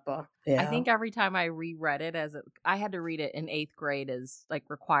enough of that book. Yeah. I think every time I reread it I had to read it in 8th grade as like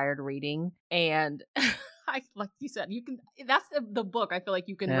required reading. And like you said, that's the book I feel like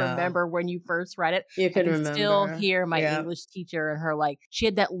you can Yeah. remember when you first read it. You can I remember. still hear my Yeah. English teacher and her, like, she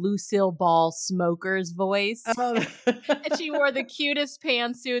had that Lucille Ball smoker's voice. Oh. And she wore the cutest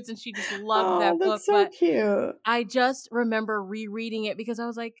pantsuits and she just loved that book. That's so But cute. I just remember rereading it because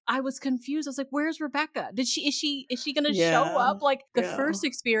I was confused. I was like, where's Rebecca? Is she going to show Yeah. up? Like the Yeah. first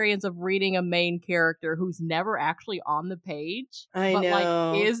experience of reading a main character who's never actually on the page, I but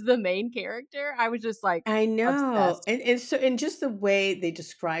know. like is the main character. I was just like, I know. obsessed. And just the way they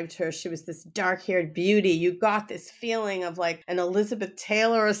described her, she was this dark-haired beauty. You got this feeling of like an Elizabeth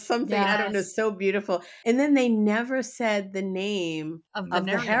Taylor or something. I don't know, Yes. so beautiful. And then they never said the name Of of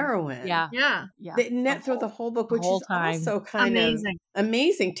the narrator. heroine. Yeah. Yeah. Yeah. They net through the whole book, which whole is time. also kind Amazing. of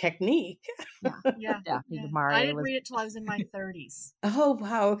amazing technique. Yeah. Daphne Yeah. du Maurier I didn't was read it till I was in my 30s. Oh,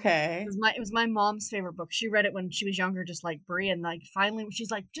 wow. Okay. It was my mom's favorite book. She read it when she was younger, just like Brie, and like finally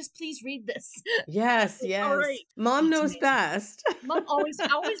she's like, just please read this. Yes, yes. All right. Mom That's knows amazing. best. Mom, always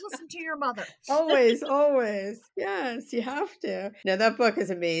listen to your mother. Always. Yes, you have to. No, that book is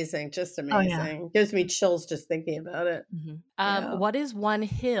amazing. Just amazing. Oh, yeah. Gives me chills just thinking about it. Mhm. Yeah. What is one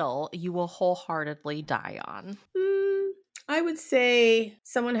hill you will wholeheartedly die on? I would say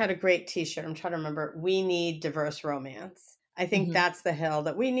someone had a great t-shirt. I'm trying to remember. We need diverse romance. I think Mhm. that's the hill,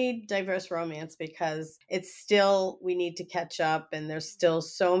 that we need diverse romance, because we need to catch up, and there's still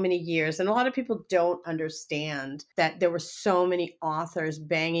so many years. And a lot of people don't understand that there were so many authors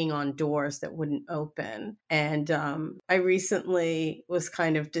banging on doors that wouldn't open. And I recently was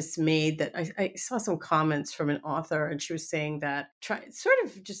kind of dismayed that I saw some comments from an author, and she was saying that, sort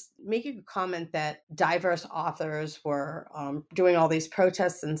of just making a comment that diverse authors were doing all these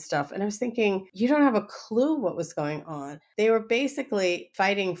protests and stuff. And I was thinking, you don't have a clue what was going on. They were basically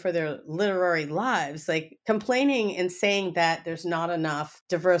fighting for their literary lives, like complaining and saying that there's not enough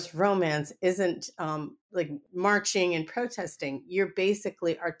diverse romance isn't like marching and protesting. You're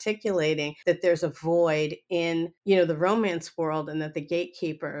basically articulating that there's a void in, the romance world, and that the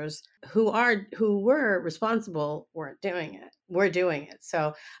gatekeepers who were responsible weren't doing it. We're doing it.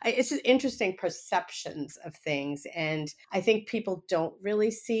 So it's just interesting perceptions of things. And I think people don't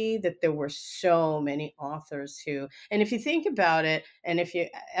really see that there were so many authors and if you think about it, and if you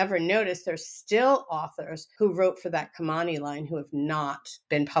ever notice, there's still authors who wrote for that Kamani line who have not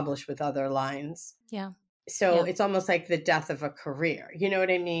been published with other lines. Yeah. So Yeah. it's almost like the death of a career. You know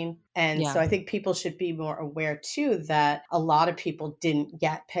what I mean? And Yeah. so I think people should be more aware too that a lot of people didn't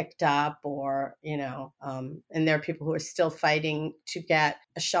get picked up, or, and there are people who are still fighting to get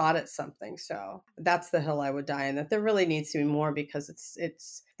a shot at something. So that's the hill I would die on, that there really needs to be more, because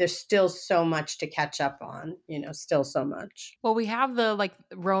it's there's still so much to catch up on, still so much. Well, we have the like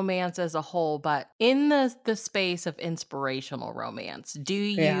romance as a whole, but in the space of inspirational romance, do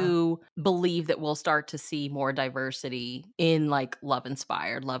Yeah. you believe that we'll start to see more diversity in like love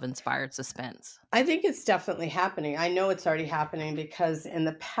inspired suspense? I think it's definitely happening. I know it's already happening, because in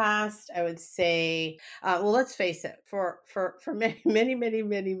the past, I would say, well, let's face it, for many, many, many,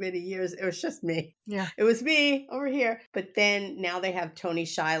 many, many years, it was just me. Yeah. It was me over here. But then now they have Tony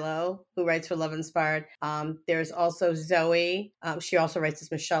Shiloh, who writes for Love Inspired. There's also Zoe. She also writes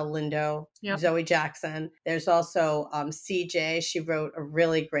as Michelle Lindo. Yep. Zoe Jackson. There's also CJ. She wrote a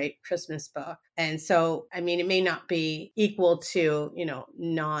really great Christmas book. And so, I mean, it may not be equal to,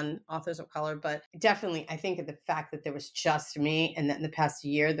 non-authors of color, but definitely I think of the fact that there was just me, and that in the past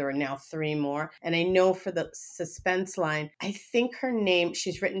year, there are now 3 more. And I know for the suspense line, I think her name,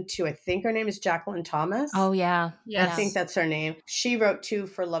 she's written 2. I think her name is Jacqueline Thomas. Oh yeah. Yes. I think that's her name. She wrote 2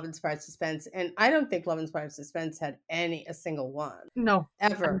 for Love Inspired Suspense. And I don't think Love Inspired Suspense had a single one. No.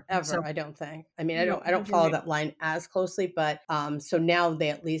 Ever. So. I don't think. I mean, No, I don't follow that line as closely, but so now they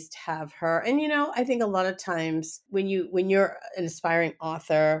at least have her. And I think a lot of times when you're an aspiring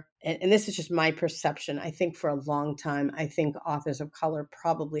author, and this is just my perception, I think for a long time, I think authors of color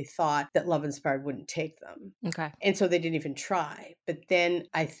probably thought that Love Inspired wouldn't take them. Okay. And so they didn't even try. But then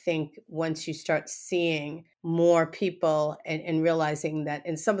I think once you start seeing more people and realizing that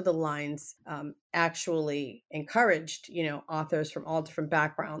in some of the lines actually encouraged, authors from all different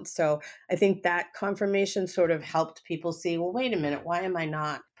backgrounds. So I think that confirmation sort of helped people see, well, wait a minute, why am I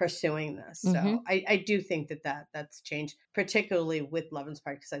not pursuing this? Mhm. So I do think that's changed, particularly with Love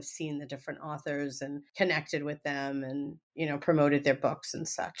Inspired, because I've seen the different authors and connected with them and, promoted their books and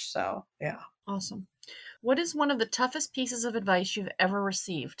such. So, yeah. Awesome. What is one of the toughest pieces of advice you've ever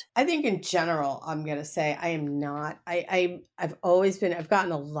received? I think in general, I'm going to say I am not, I've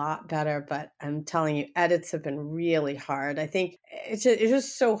gotten a lot better, but I'm telling you, edits have been really hard. I think it's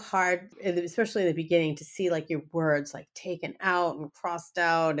just so hard, especially in the beginning, to see like your words like taken out and crossed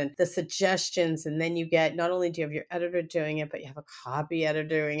out and the suggestions. And then you get, not only do you have your editor doing it, but you have a copy editor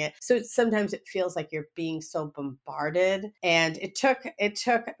doing it. So sometimes it feels like you're being so bombarded. And it took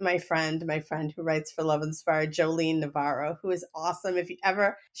my friend who writes for Love Inspired, Jolene Navarro, who is awesome. If you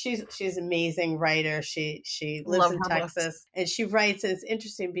ever, she's an amazing writer. She lives Love in her Texas, books. and she writes, and it's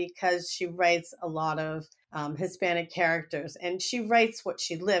interesting because she writes a lot of Hispanic characters, and she writes what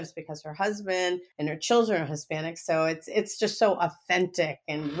she lives because her husband and her children are Hispanic. So it's just so authentic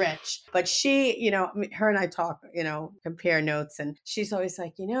and rich. But she, her and I talk, compare notes, and she's always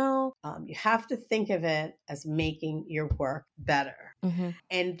like, you have to think of it as making your work better. Mhm.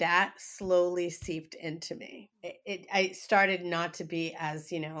 And that slowly seeped into me. I started not to be as,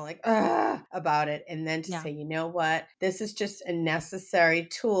 like, about it. And then to Yeah. say, you know what, this is just a necessary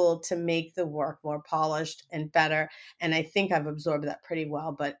tool to make the work more polished and better. And I think I've absorbed that pretty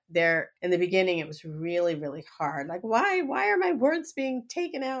well. But in the beginning, it was really, really hard. Like, why are my words being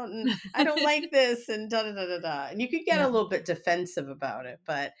taken out? And I don't like this, and da da da da da. And you could get Yeah. a little bit defensive about it.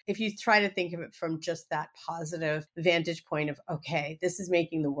 But if you try to think of it from just that positive vantage point of, okay, this is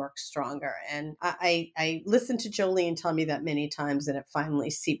making the work stronger. And I listened to Jolene tell me that many times, and it finally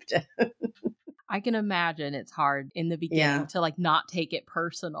seeped in. I can imagine it's hard in the beginning Yeah. to like not take it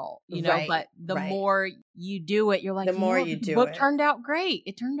personal, Right, but the right. more you do it, you're like, The more you the do book it. turned out great.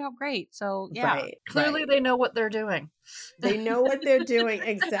 It turned out great. So yeah. Right. Clearly, right. they know what they're doing. They know what they're doing.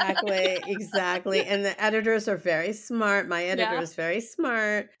 Exactly. And the editors are very smart. My editor Yeah. is very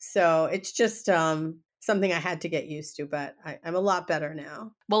smart. So it's just something I had to get used to, but I'm a lot better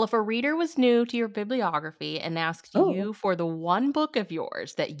now. Well, if a reader was new to your bibliography and asked Oh. you for the one book of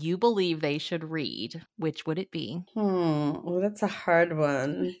yours that you believe they should read, which would it be? Well, that's a hard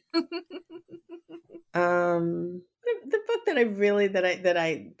one. The book that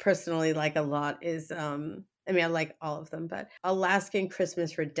I personally like a lot is I mean, I like all of them, but Alaskan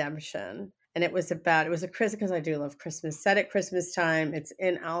Christmas Redemption. And it was a Christmas, because I do love Christmas, set at Christmas time. It's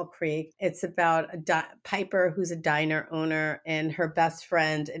in Owl Creek. It's about Piper, who's a diner owner, and her best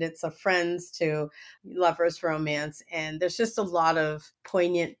friend. And it's a friends to lovers romance. And there's just a lot of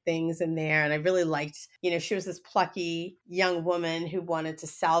poignant things in there. And I really liked, she was this plucky young woman who wanted to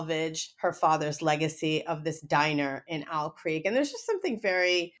salvage her father's legacy of this diner in Owl Creek. And there's just something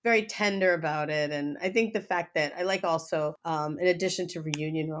very, very tender about it. And I think the fact that I like also, in addition to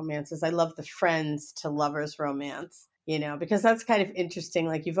reunion romances, I love the friends to lovers romance. because that's kind of interesting.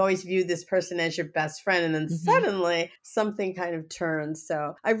 Like you've always viewed this person as your best friend, and then suddenly something kind of turns.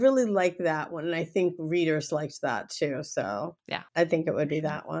 So I really like that one. And I think readers liked that too. So Yeah. I think it would be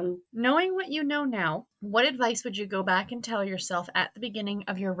that one. Knowing what you know now, what advice would you go back and tell yourself at the beginning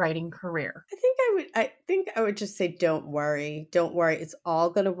of your writing career? I think I would just say, don't worry. Don't worry. It's all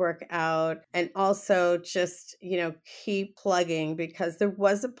going to work out. And also just, keep plugging, because there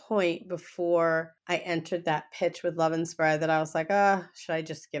was a point before I entered that pitch with Love Inspired that I was like, should I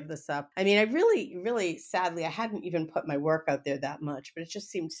just give this up? I mean, I really, really, sadly, I hadn't even put my work out there that much, but it just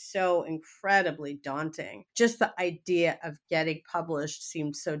seemed so incredibly daunting. Just the idea of getting published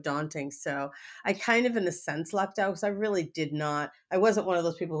seemed so daunting. So I kind of, in a sense, lucked out, because I really did not. I wasn't one of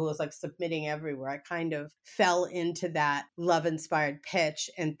those people who was like submitting everywhere. I kind of fell into that Love Inspired pitch,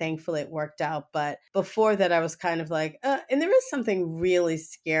 and thankfully it worked out. But before that, I was kind of like, and there is something really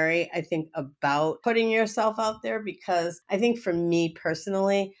scary, I think, about putting yourself out there, because I think for me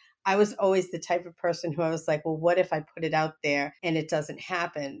personally, I was always the type of person who I was like, well, what if I put it out there and it doesn't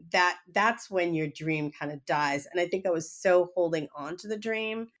happen? That's when your dream kind of dies. And I think I was so holding on to the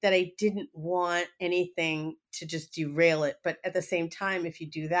dream that I didn't want anything to just derail it. But at the same time, if you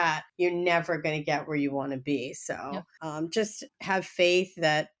do that, you're never going to get where you want to be. So just have faith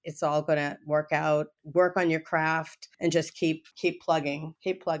that it's all going to work out, work on your craft, and just keep plugging,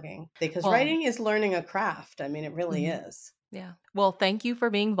 because writing is learning a craft. I mean, it really is. Yeah. Well, thank you for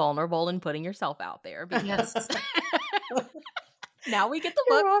being vulnerable and putting yourself out there. Yes. Now we get the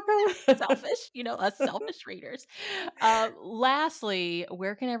You're book. welcome. Selfish, us selfish readers. Lastly,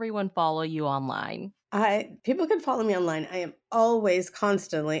 where can everyone follow you online? People can follow me online. I am always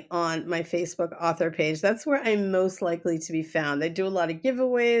constantly on my Facebook author page. That's where I'm most likely to be found. I do a lot of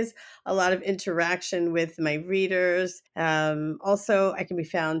giveaways, a lot of interaction with my readers. Also, I can be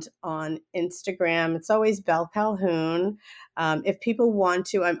found on Instagram. It's always Belle Calhoune. If people want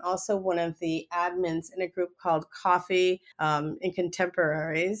to, I'm also one of the admins in a group called Coffee in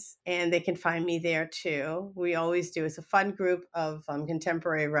Contemporaries, and they can find me there too. We always do. It's a fun group of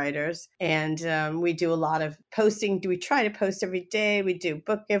contemporary writers, and we do a lot of posting. We try to post every day. We do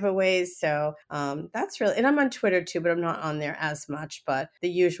book giveaways. So that's really, and I'm on Twitter too, but I'm not on there as much, but the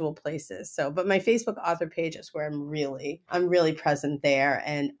usual places. So, but my Facebook author page is where I'm really present there,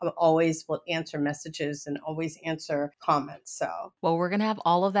 and I always will answer messages and always answer comments. So, well, we're going to have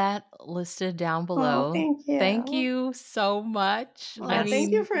all of that listed down below. Oh, thank you. Thank you so much. Well,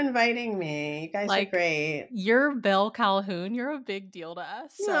 thank you for inviting me. You guys are great. You're Belle Calhoune. You're a big deal to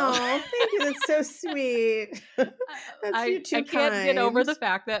us. So. Oh, thank you. That's so sweet. You're too I can't kind. get over the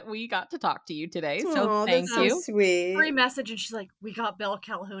fact that we got to talk to you today. So thank that's you. So sweet. Free message, and she's like, "We got Belle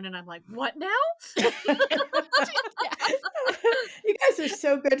Calhoune," and I'm like, "What now?" You guys are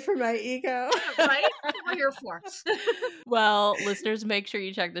so good for my ego. Right? That's what we're here for. Well, listeners, make sure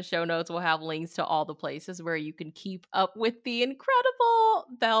you check the show notes. We'll have links to all the places where you can keep up with the incredible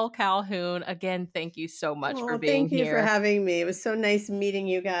Belle Calhoune. Again, thank you so much for being here. Thank you for here. having me. It was so nice meeting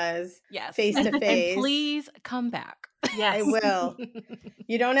you guys. Yes. Face to face. And please come back. Yes. I will.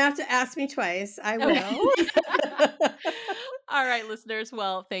 You don't have to ask me twice. I will. Okay. All right, listeners.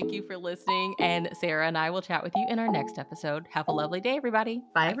 Well, thank you for listening. And Sarah and I will chat with you in our next episode. Have a lovely day, everybody.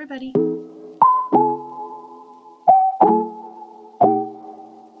 Bye, everybody.